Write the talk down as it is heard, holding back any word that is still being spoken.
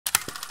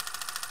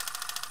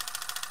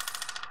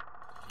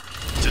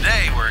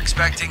we're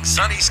expecting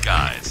sunny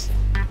skies.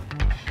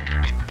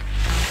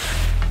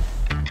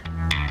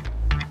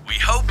 We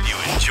hope you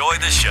enjoy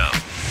the show.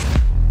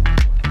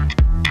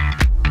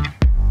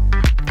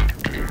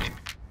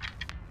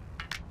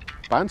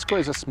 Bansko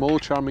is a small,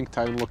 charming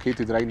town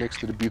located right next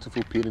to the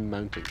beautiful Pirin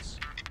mountains.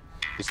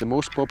 It's the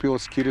most popular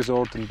ski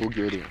resort in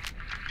Bulgaria.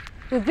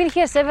 We've been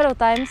here several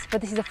times, but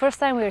this is the first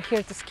time we're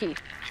here to ski.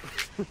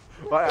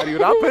 What, are you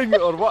rapping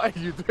or what are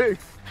you doing?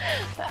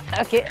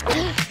 Okay.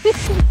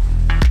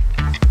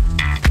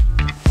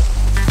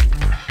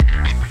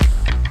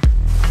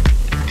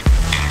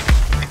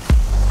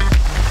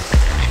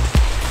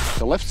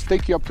 The lifts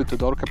take you up to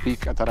Todorka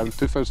Peak at around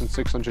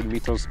 2,600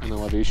 meters in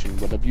elevation,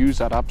 where the views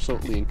are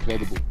absolutely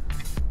incredible.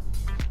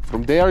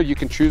 From there, you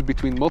can choose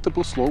between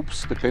multiple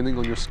slopes depending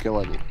on your skill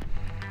level.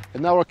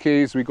 In our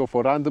case, we go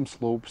for random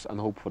slopes and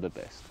hope for the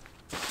best.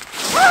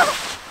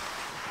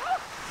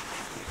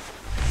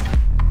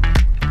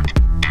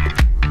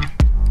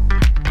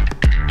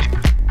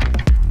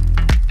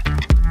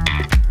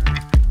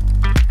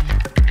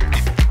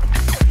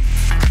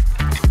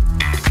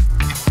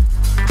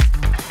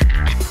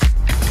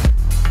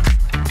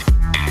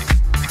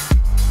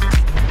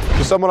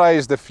 To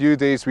summarise the few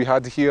days we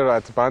had here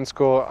at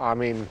Bansko, I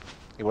mean,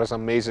 it was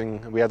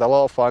amazing. We had a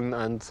lot of fun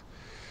and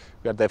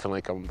we are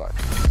definitely coming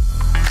back.